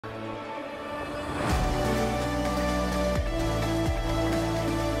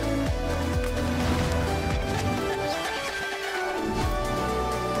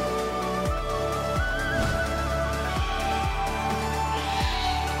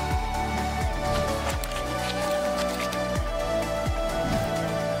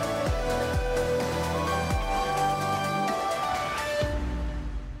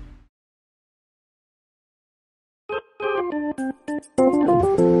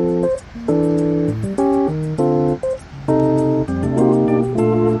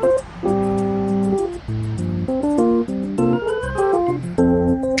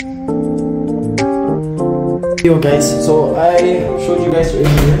Yo guys, so I showed you guys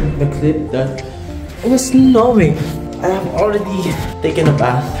earlier the clip that it was snowing. I have already taken a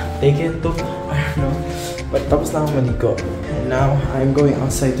bath, I don't know, but tapos na akong maligo. And now I'm going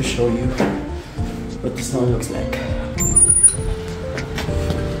outside to show you what the snow looks like.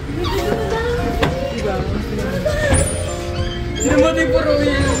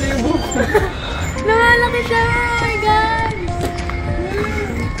 Lumalaki siya! Oh my God!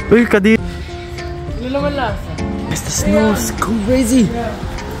 Uy, kadi! Lulaman lasa. The snow is crazy!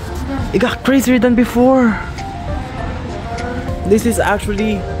 It got crazier than before! This is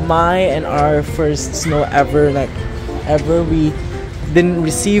actually my and our first snow ever. We didn't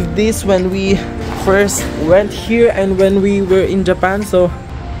receive this when we first went here and when we were in Japan, so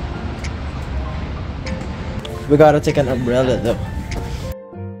we gotta take an umbrella though.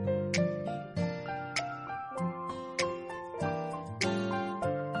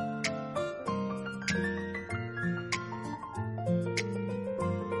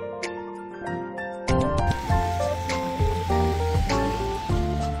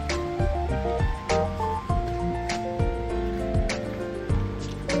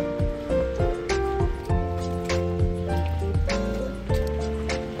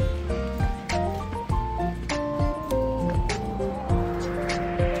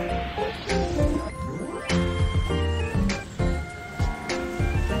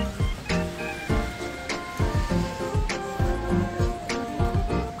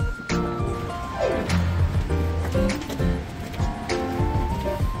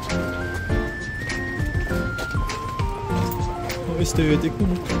 Estetik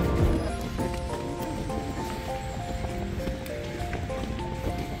mo.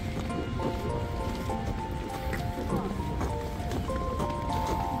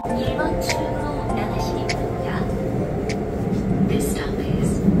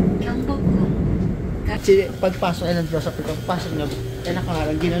 Pagpasok ay nandun sa pagpasok niya, ay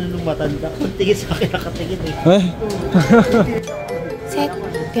nakaharang, ginanong ng matanda. Pagtingin sa akin, nakatingin eh. Set,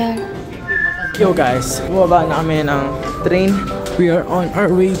 girl. Yo guys, bumaba na kami ng train. We are on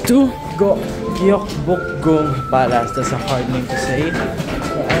our way to Gyeongbokgung Palace. That's a hard name to say.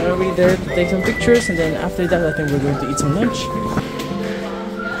 We're on our way there to take some pictures, and then after that I think we're going to eat some lunch.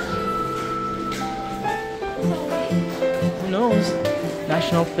 Who knows?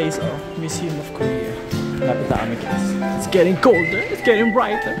 National Place of Museum of Korea. It's getting colder, it's getting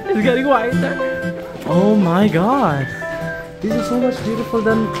brighter, it's getting whiter. Oh my god! This is so much beautiful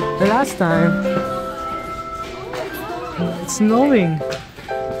than the last time. It's snowing,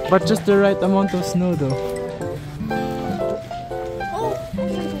 but just the right amount of snow though.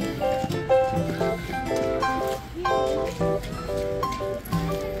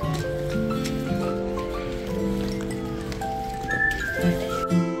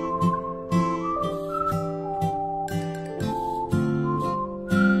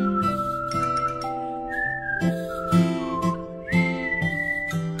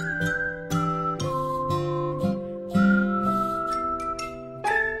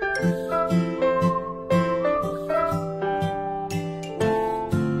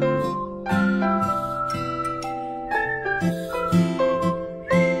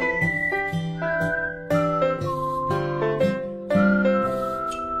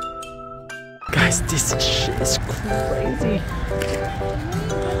 Guys, this shit is crazy.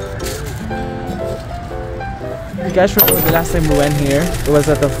 You guys remember the last time we went here? It was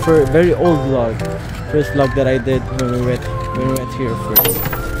at the very old vlog. First vlog that I did when we went here first.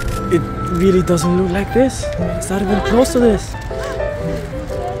 It really doesn't look like this. It's not even close to this.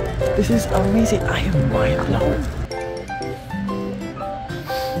 This is amazing. I am mind blown.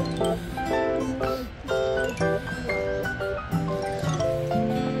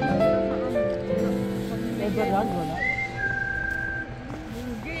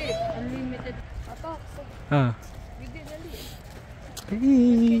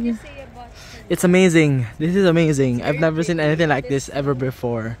 It's amazing. This is amazing. I've never seen anything like this ever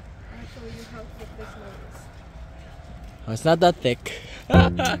before. I'll show you how thick the snow is. Oh, it's not that thick.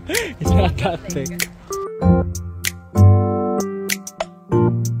 It's not that thick.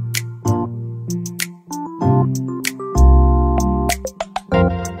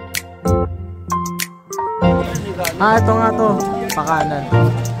 Ito nga to. Pakanan.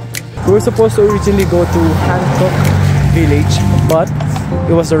 We were supposed to originally go to Hancock Village, but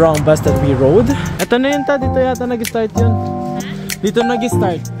it was the wrong bus that we rode. Ito na yun ta. Dito yata nag-start yun. Dito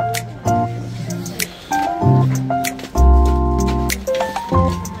nag-start.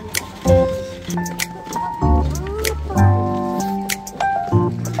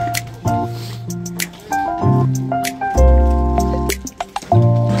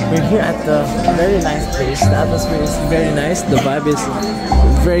 We're here at the a very nice place. The atmosphere is very nice. The vibe is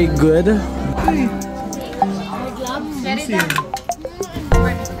very good.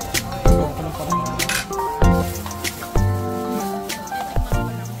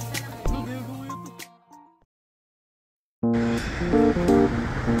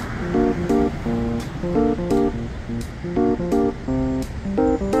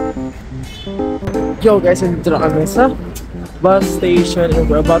 Yo guys, nandito na kami sa bus station and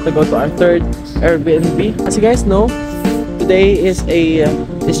we're about to go to our third Airbnb. As you guys know, today is a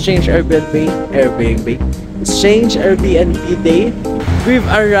exchange Airbnb day. We've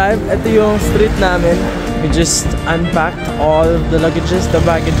arrived. Ito yung street namin. We just unpacked all of the luggages, the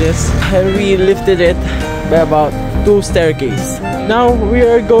baggages, and we lifted it by about 2 staircases. Now we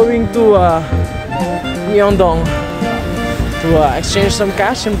are going to Myeongdong to exchange some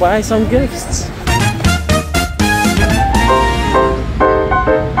cash and buy some gifts.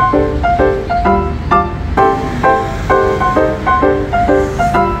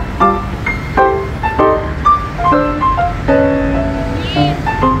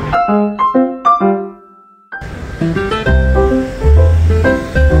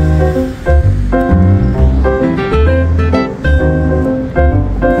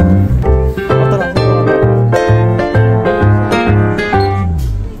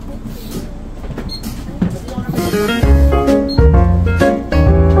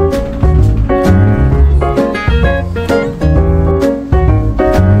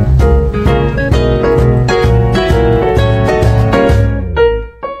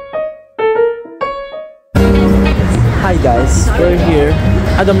 Hi guys, we're here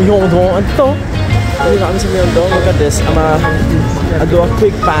at the Myeongdong. Ito, hindi na kami sa Myeongdong. Look at this. I'll do a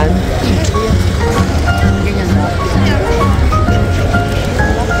quick pan.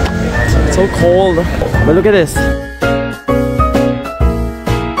 It's so cold, but look at this.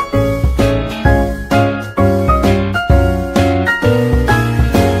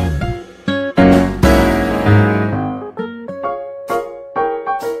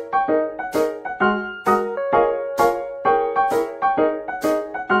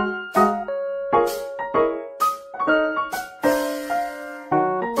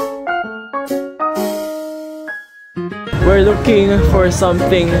 We're looking for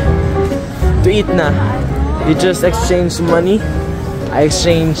something to eat na. We just exchanged money. I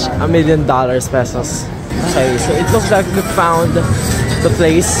exchanged $1 million pesos. Okay, so it looks like we found the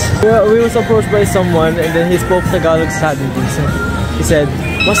place. We was approached by someone and then he spoke Tagalog sa atin. He said,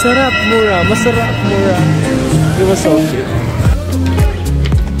 "Masarap mura, masarap mura." It was so cute.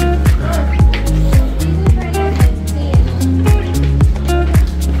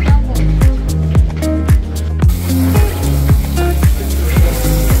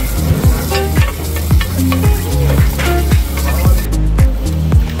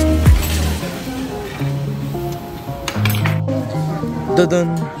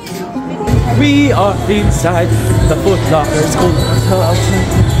 Dun. We are inside the Foot Locker school.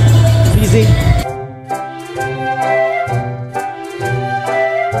 Easy.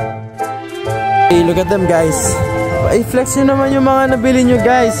 Hey, look at them guys. Ay, flex nyo naman yung mga nabili nyo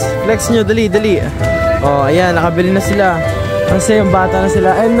guys. Flex nyo, dali, dali. Oh, ayan, nakabili na sila. Kasi yung bata na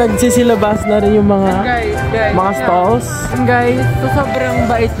sila. And nagsisilabas na rin yung mga mga stalls. Guys, so sobrang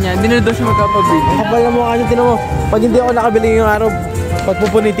bait niya. Hindi na daw siya magkapabili. Kapal na mukha niyo, tinan mo. Pag hindi ako nakabili yung araw,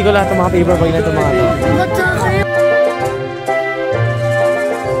 pagpupuniti ko lahat ng mga paper pag ito mga ito.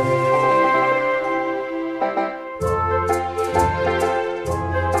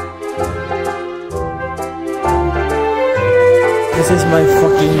 This is my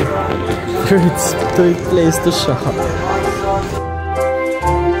fucking third place to shop.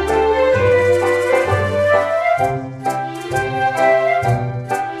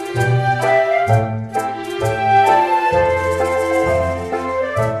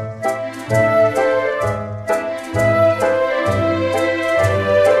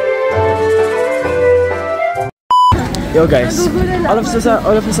 Yo guys, all of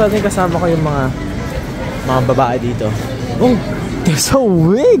a sudden kasama ko yung mga babae dito. Oh, there's a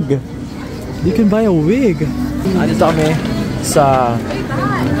wig! You can buy a wig! Dito kami sa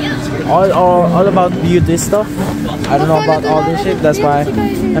all about beauty stuff. I don't know about all this shit, that's why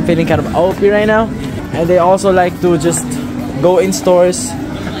I'm feeling kind of OP right now. And they also like to just go in stores,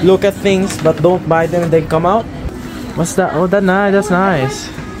 look at things, but don't buy them and then come out. What's that? Oh, that's nice.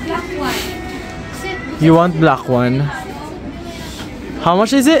 You want black one? How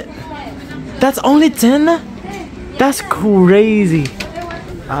much is it? That's only 10? That's crazy.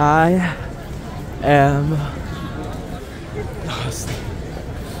 I am lost.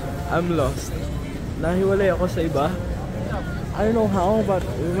 I'm lost. Nahiwalay ako sa iba. I don't know how, but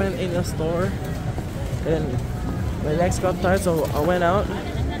we went in a store and my legs got tired, so I went out.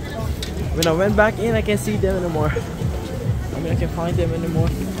 When I went back in, I can't see them anymore. I mean, I can't find them anymore.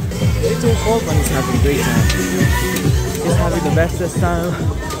 It's too cold, but he's having a great time. He's having the bestest time.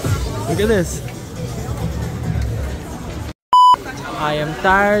 Look at this. I am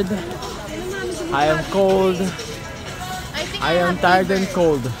tired. I am cold. I am tired and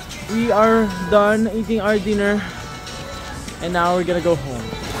cold. We are done eating our dinner and now we're gonna go home.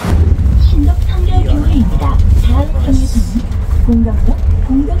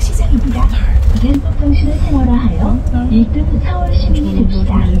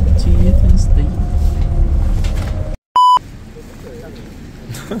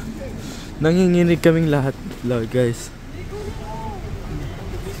 Nanginginig kaming lahat, guys.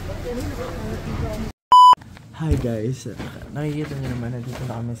 Hi guys, nakikita niyo naman nandito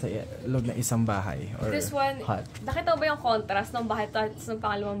na kami sa loob ng isang bahay or This one, hut. nakita mo ba yung contrast ng bahay at ng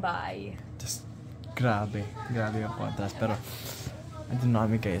pangalawang bahay? Just grabe yung contrast. Pero andun na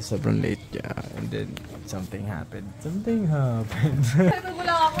kami guys, sobrang late and then something happened.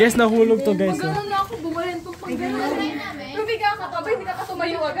 Guys, nahulog to guys. Magano'n na ako, bumalhin itong pag-gano'n. Lumiga ka pa ba? Hindi ka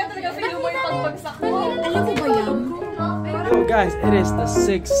tumayo agad. Talaga feel mo yung pagbagsak mo. Alam mo ba yan? So guys, it is the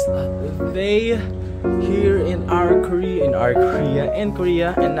 6th day here in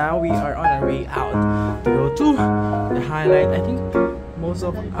Korea, and now we are on our way out to go to the highlight. I think most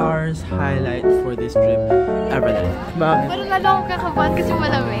of ours highlight for this trip ever then. Pero lalo akong kakabahan kasi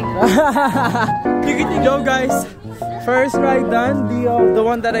malamig. You get to go guys. First ride done, the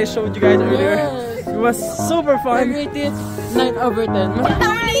one that I showed you guys earlier. It was super fun. I rate it 9 over 10. Wag na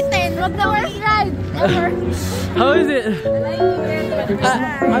ulitin! Wag na worst ride! Ever! How is it?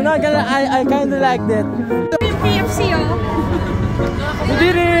 I'm not gonna. I kinda liked it. Yung PFC oh! We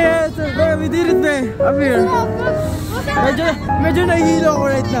did it! We did it, man! Up here. Medyo nahihilo ako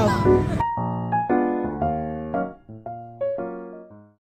right now.